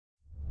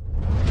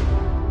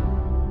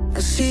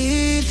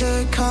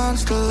the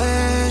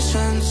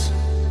constellations.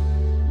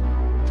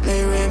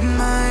 They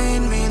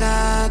remind me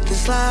that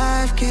this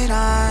life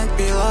cannot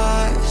be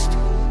lost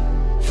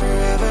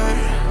forever.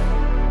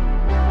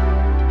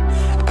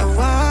 I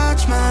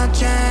watch my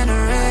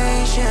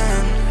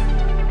generation.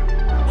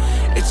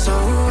 It's so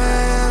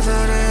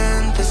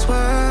evident this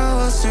world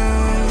will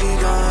soon be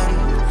gone.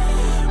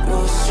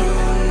 Will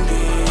soon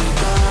be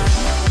gone.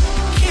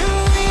 Can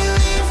we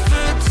leave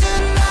for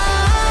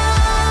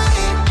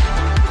tonight?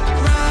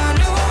 Run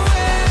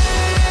away.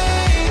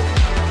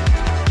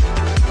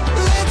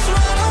 Let's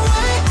run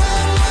away,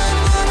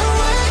 run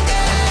away.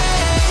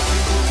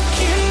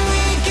 Can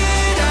we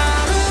get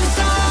out of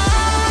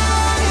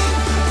sight?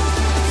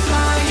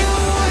 Fly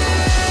away.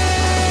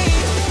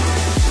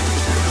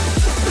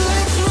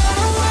 Let's run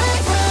away,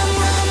 run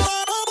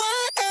away.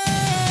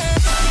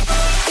 Let's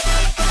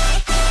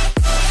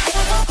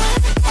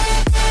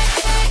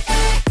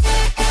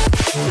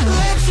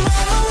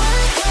run away,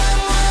 run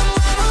away,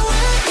 run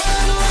away.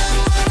 Let's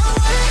run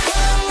away,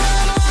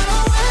 run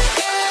away.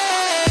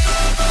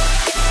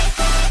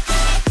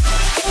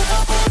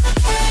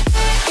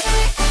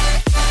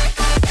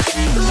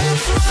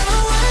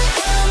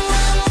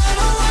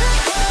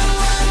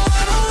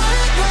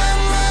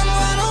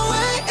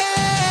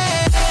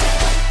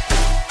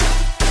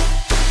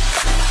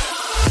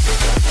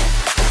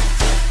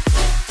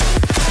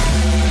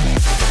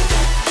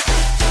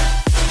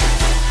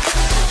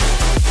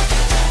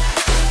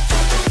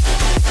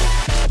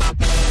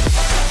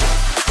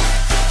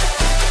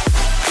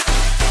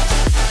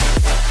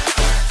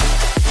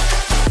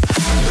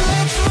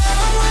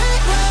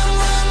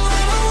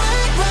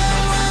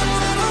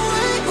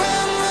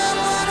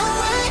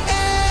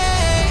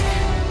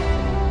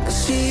 I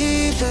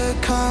see the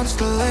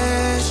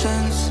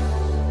constellations.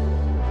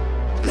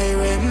 They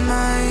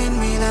remind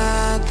me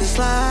that this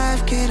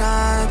life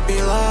cannot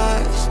be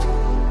lost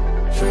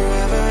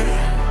forever.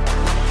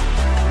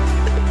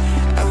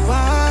 I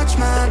watch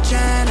my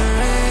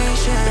generation.